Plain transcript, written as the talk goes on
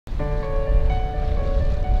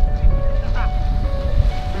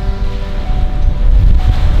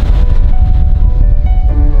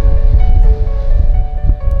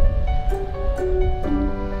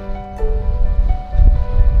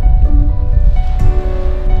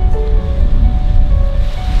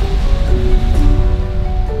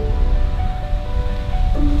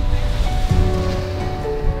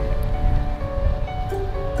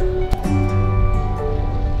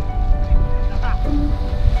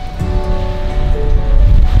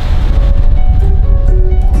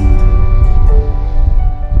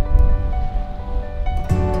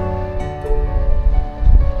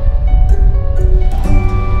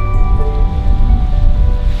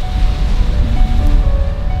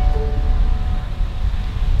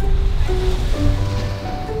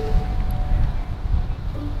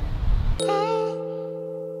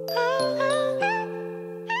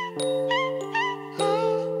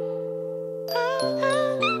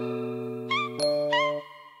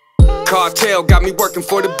cartel got me working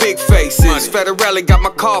for the big faces. Federale got my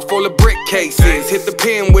car full of brick cases. Hit the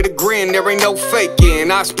pen with a grin, there ain't no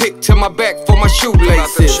faking. I was picked to my back for my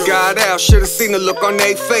shoelaces. Got out, should've seen the look on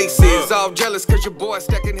their faces. All jealous cause your boy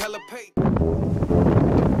stacking hella pay.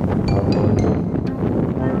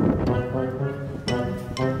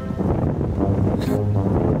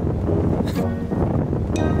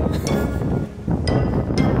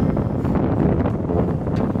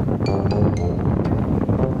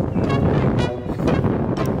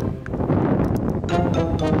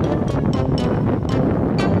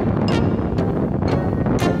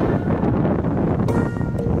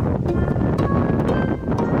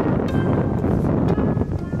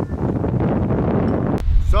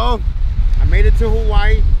 So, I made it to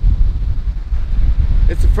Hawaii.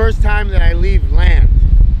 It's the first time that I leave land.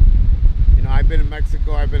 You know, I've been in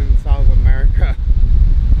Mexico, I've been in South America.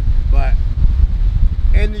 But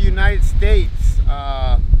in the United States,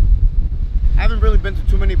 I haven't really been to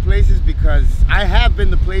too many places because I have been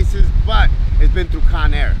to places, but it's been through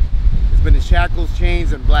Con Air. It's been in shackles,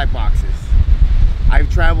 chains, and black boxes. I've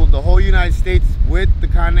traveled the whole United States with the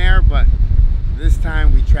Con Air, but this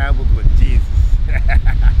time we traveled with Jesus.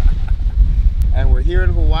 And we're here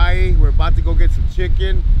in Hawaii. We're about to go get some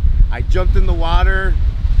chicken. I jumped in the water.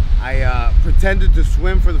 I pretended to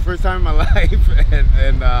swim for the first time in my life,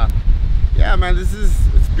 and yeah, man,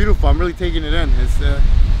 it's beautiful. I'm really taking it in.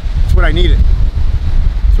 It's what I needed.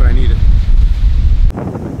 It's what I needed.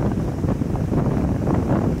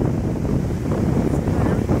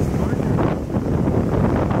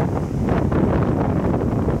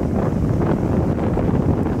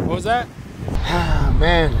 What was that?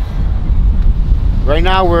 Man, right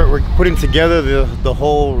now we're putting together the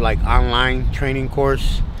whole like online training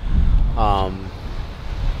course.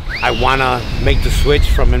 I wanna make the switch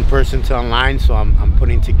from in-person to online, so I'm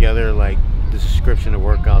putting together like the description of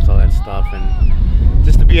workouts, all that stuff, and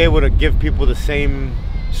just to be able to give people the same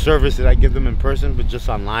service that I give them in person but just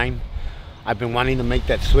online. I've been wanting to make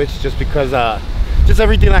that switch just because just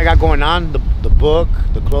everything I got going on, the book,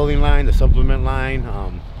 the clothing line, the supplement line.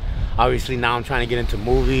 Obviously now I'm trying to get into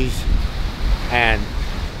movies, and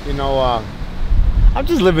you know, I'm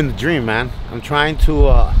just living the dream, man. I'm trying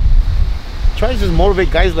to just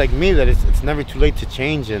motivate guys like me that it's never too late to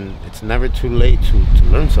change, and it's never too late to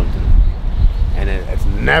learn something, and it's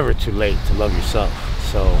never too late to love yourself.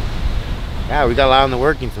 So yeah, we got a lot on the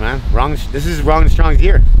workings, man. This is Wrong and Strong's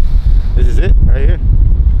year. This is it right here.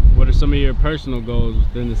 What are some of your personal goals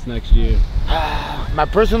within this next year? My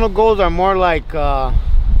personal goals are more like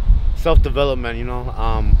self-development, you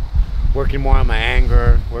know, working more on my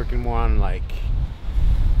anger, working more on like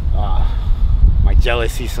my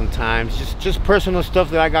jealousy sometimes, just personal stuff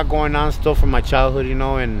that I got going on still from my childhood, you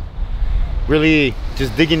know, and really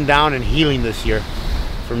just digging down and healing this year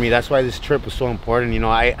for me. That's why this trip was so important. You know,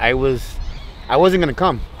 I wasn't gonna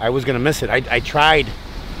come. I was gonna miss it. I tried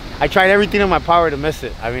everything in my power to miss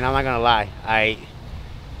it. I mean, I'm not gonna lie.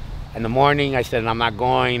 In the morning I said I'm not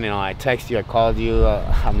going, you know, I texted you, I called you,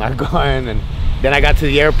 I'm not going, and then I got to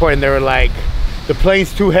the airport and they were like, the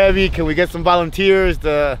plane's too heavy, can we get some volunteers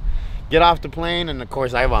to get off the plane? And of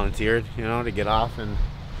course I volunteered, you know, to get off, and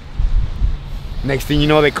next thing you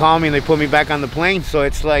know they call me and they put me back on the plane. So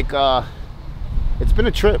it's like it's been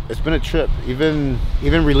a trip. Even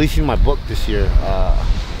releasing my book this year,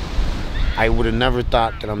 I would have never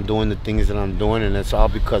thought that I'm doing the things that I'm doing, and it's all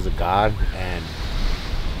because of God and,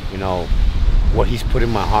 you know, what he's put in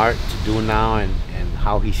my heart to do now, and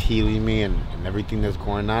how he's healing me, and everything that's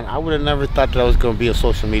going on. I would have never thought that I was going to be a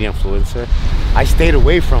social media influencer. I stayed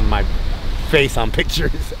away from my face on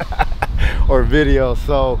pictures or videos.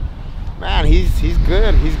 So man, he's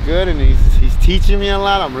good, and he's teaching me a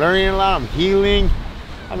lot. I'm learning a lot, I'm healing.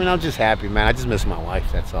 I mean, I'm just happy, man. I just miss my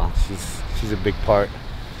wife, that's all. She's a big part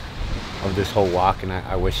of this whole walk, and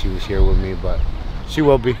I wish she was here with me, but she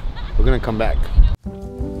will be. We're gonna come back.